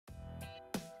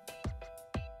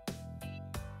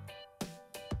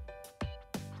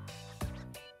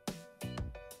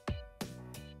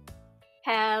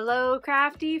Hello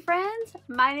crafty friends,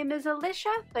 my name is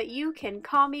Alicia, but you can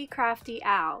call me Crafty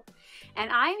Al. And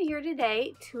I'm here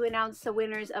today to announce the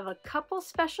winners of a couple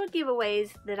special giveaways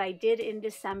that I did in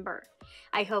December.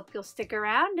 I hope you'll stick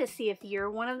around to see if you're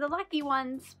one of the lucky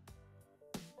ones.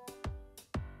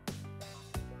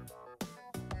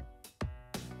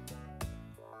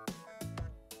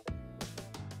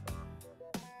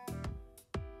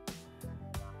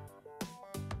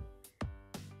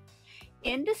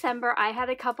 In December, I had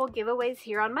a couple giveaways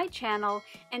here on my channel,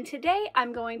 and today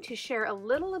I'm going to share a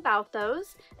little about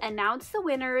those, announce the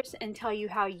winners, and tell you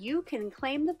how you can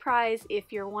claim the prize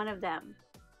if you're one of them.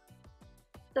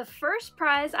 The first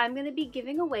prize I'm going to be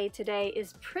giving away today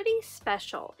is pretty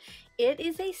special. It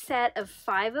is a set of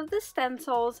 5 of the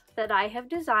stencils that I have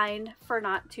designed for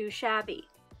Not Too Shabby.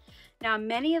 Now,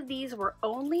 many of these were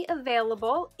only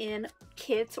available in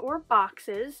kits or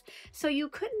boxes, so you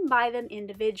couldn't buy them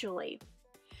individually.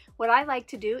 What I like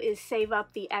to do is save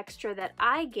up the extra that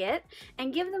I get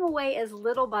and give them away as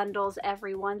little bundles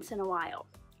every once in a while.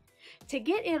 To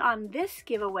get in on this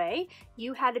giveaway,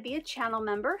 you had to be a channel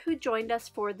member who joined us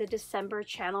for the December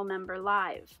Channel Member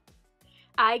Live.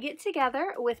 I get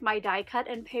together with my die cut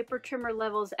and paper trimmer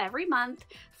levels every month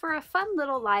for a fun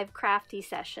little live crafty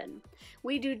session.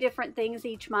 We do different things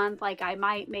each month, like I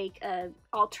might make an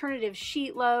alternative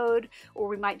sheet load, or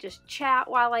we might just chat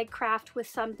while I craft with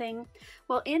something.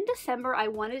 Well, in December I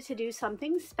wanted to do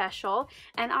something special,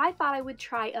 and I thought I would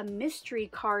try a mystery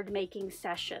card making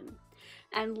session.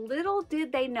 And little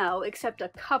did they know, except a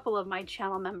couple of my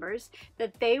channel members,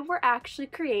 that they were actually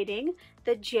creating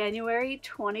the January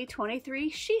 2023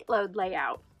 sheet load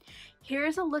layout.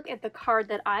 Here's a look at the card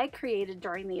that I created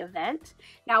during the event.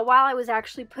 Now, while I was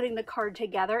actually putting the card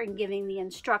together and giving the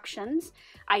instructions,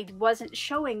 I wasn't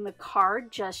showing the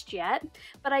card just yet,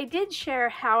 but I did share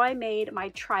how I made my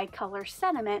tricolor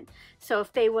sentiment, so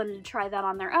if they wanted to try that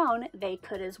on their own, they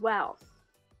could as well.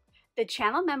 The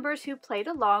channel members who played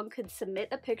along could submit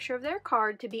a picture of their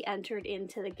card to be entered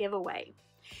into the giveaway.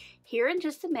 Here in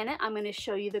just a minute, I'm going to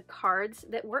show you the cards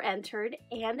that were entered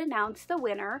and announce the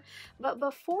winner, but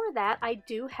before that, I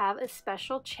do have a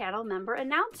special channel member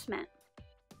announcement.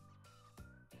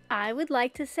 I would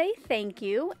like to say thank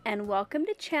you and welcome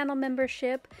to channel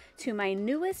membership to my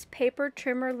newest paper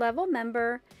trimmer level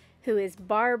member, who is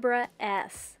Barbara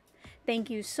S.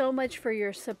 Thank you so much for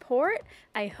your support.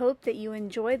 I hope that you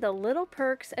enjoy the little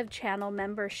perks of channel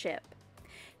membership.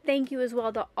 Thank you as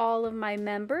well to all of my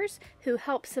members who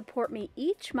help support me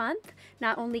each month,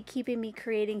 not only keeping me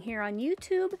creating here on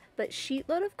YouTube, but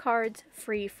sheetload of cards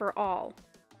free for all.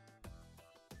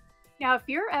 Now, if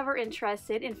you're ever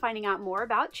interested in finding out more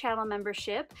about channel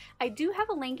membership, I do have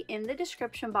a link in the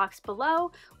description box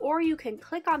below, or you can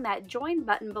click on that join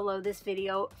button below this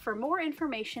video for more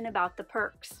information about the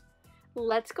perks.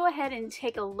 Let's go ahead and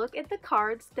take a look at the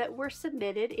cards that were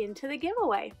submitted into the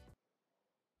giveaway.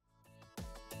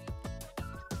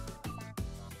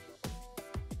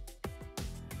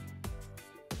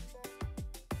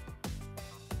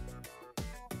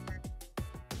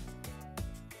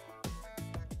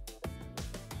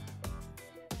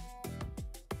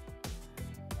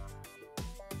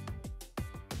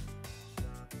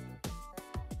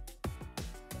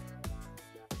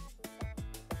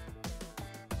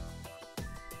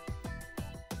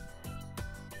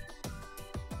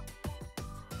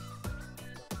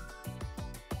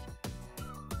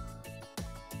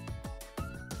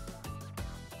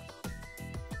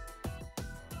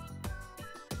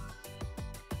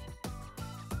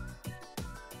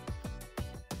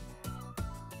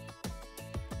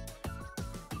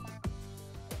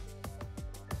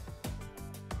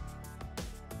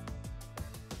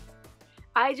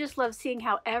 I just love seeing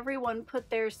how everyone put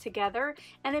theirs together,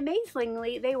 and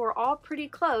amazingly, they were all pretty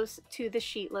close to the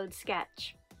sheet load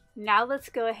sketch. Now let's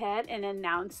go ahead and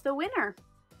announce the winner.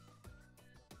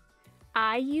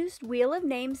 I used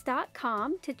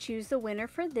wheelofnames.com to choose the winner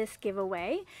for this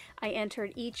giveaway. I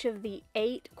entered each of the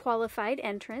 8 qualified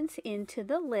entrants into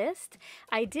the list.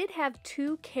 I did have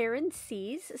 2 Karen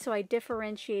C's, so I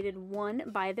differentiated one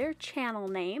by their channel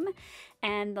name.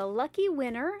 And the lucky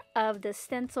winner of the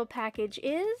stencil package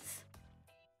is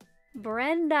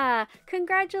Brenda.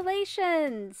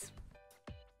 Congratulations!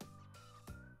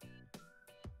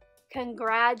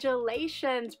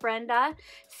 Congratulations, Brenda.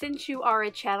 Since you are a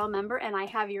channel member and I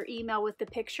have your email with the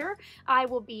picture, I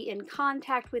will be in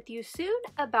contact with you soon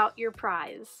about your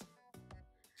prize.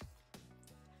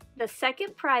 The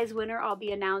second prize winner I'll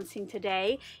be announcing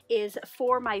today is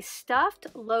for my stuffed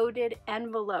loaded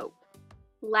envelope.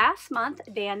 Last month,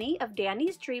 Danny of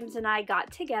Danny's Dreams and I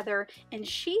got together and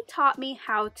she taught me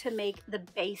how to make the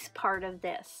base part of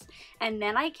this. And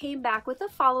then I came back with a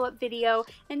follow-up video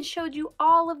and showed you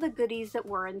all of the goodies that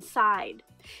were inside.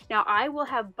 Now I will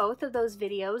have both of those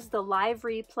videos, the live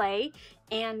replay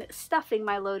and stuffing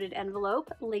my loaded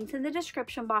envelope, linked in the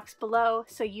description box below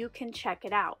so you can check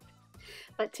it out.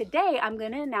 But today I'm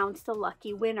going to announce the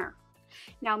lucky winner.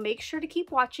 Now make sure to keep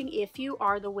watching if you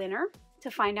are the winner to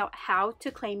find out how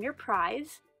to claim your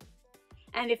prize.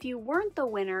 And if you weren't the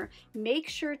winner, make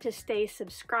sure to stay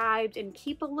subscribed and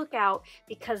keep a lookout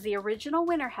because the original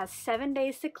winner has 7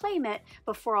 days to claim it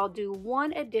before I'll do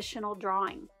one additional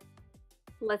drawing.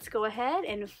 Let's go ahead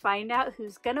and find out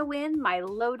who's gonna win my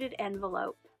loaded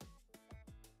envelope.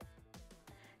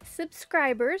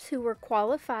 Subscribers who were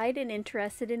qualified and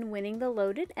interested in winning the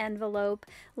loaded envelope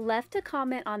left a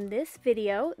comment on this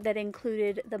video that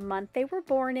included the month they were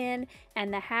born in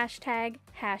and the hashtag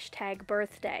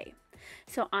birthday.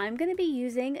 So I'm going to be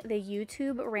using the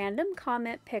YouTube random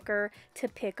comment picker to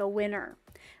pick a winner.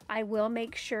 I will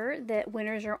make sure that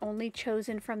winners are only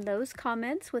chosen from those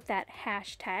comments with that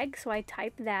hashtag, so I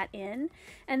type that in.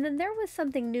 And then there was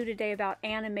something new today about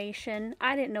animation.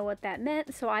 I didn't know what that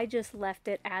meant, so I just left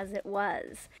it as it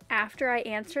was. After I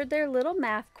answered their little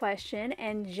math question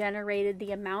and generated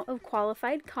the amount of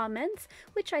qualified comments,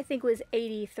 which I think was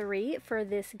 83 for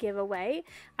this giveaway,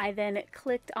 I then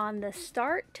clicked on the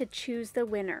start to choose the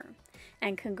winner.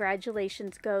 And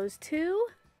congratulations goes to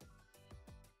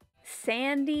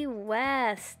Sandy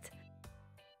West.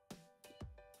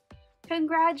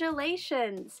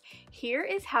 Congratulations! Here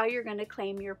is how you're going to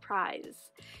claim your prize.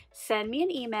 Send me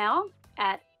an email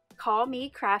at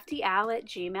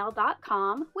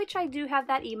callmecraftyal@gmail.com, which I do have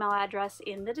that email address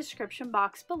in the description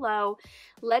box below,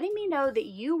 letting me know that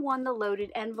you won the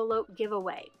loaded envelope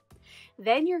giveaway.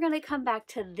 Then you're going to come back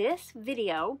to this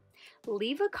video,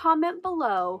 leave a comment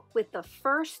below with the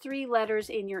first 3 letters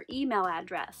in your email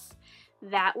address.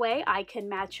 That way I can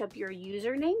match up your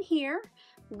username here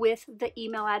with the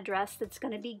email address that's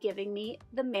going to be giving me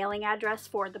the mailing address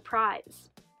for the prize.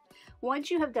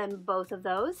 Once you have done both of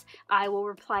those, I will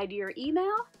reply to your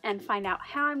email and find out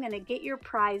how I'm going to get your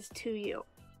prize to you.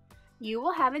 You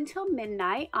will have until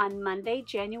midnight on Monday,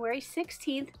 January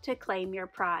 16th to claim your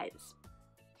prize.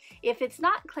 If it's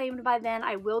not claimed by then,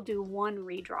 I will do one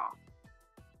redraw.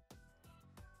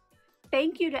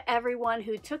 Thank you to everyone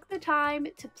who took the time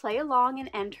to play along and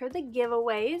enter the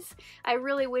giveaways. I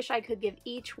really wish I could give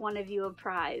each one of you a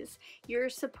prize. Your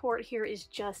support here is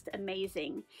just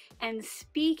amazing. And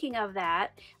speaking of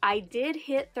that, I did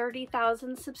hit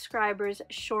 30,000 subscribers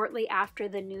shortly after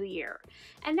the new year.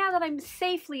 And now that I'm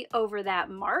safely over that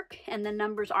mark and the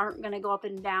numbers aren't going to go up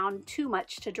and down too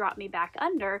much to drop me back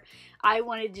under, I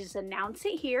wanted to just announce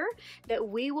it here that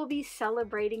we will be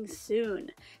celebrating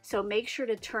soon. So make sure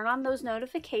to turn on those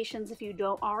notifications if you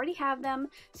don't already have them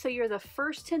so you're the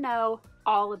first to know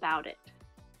all about it.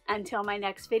 Until my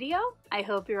next video, I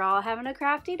hope you're all having a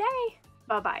crafty day.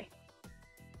 Bye-bye.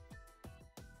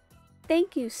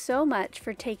 Thank you so much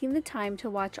for taking the time to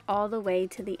watch all the way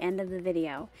to the end of the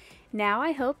video. Now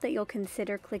I hope that you'll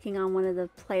consider clicking on one of the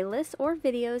playlists or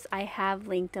videos I have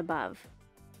linked above.